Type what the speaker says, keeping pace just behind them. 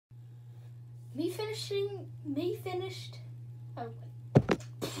Me finished. Oh,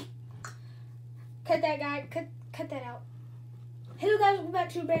 cut that guy. Cut that out. Hello guys, welcome back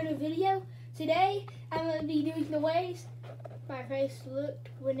to a brand new video. Today I'm gonna be doing the ways my face looked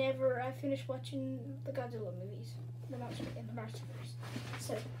whenever I finished watching the Godzilla movies, the Monsterverse.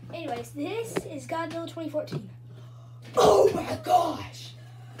 So, anyways, this is Godzilla 2014. Oh my gosh,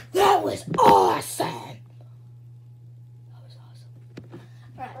 that was awesome.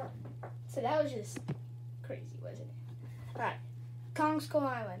 Alright, so that was just crazy, wasn't it? Alright, Kong Skull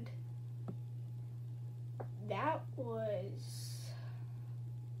Island. That was,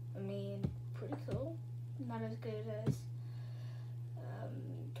 pretty cool. Not as good as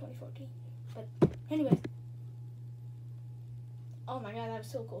 2014. But anyways. Oh my god, that was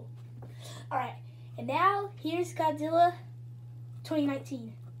so cool. Alright, and now here's Godzilla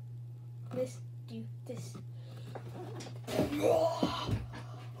 2019. Let's do this.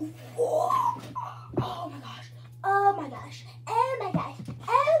 Oh my gosh. Oh my gosh. Oh my gosh.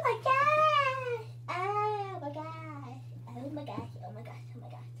 Oh my gosh. Oh my gosh. Oh my gosh. Oh my gosh. Oh my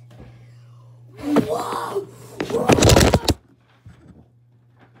gosh. Whoa.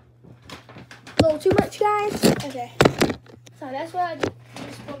 A little too much, guys. Okay. So that's what I did.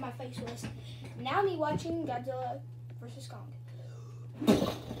 That's what my face was. Now me watching Godzilla vs. Kong.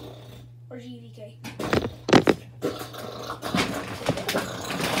 Or GVK.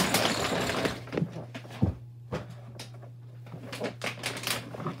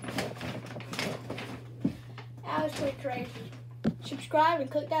 That was pretty crazy. Subscribe and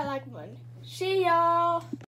click that like button. See y'all.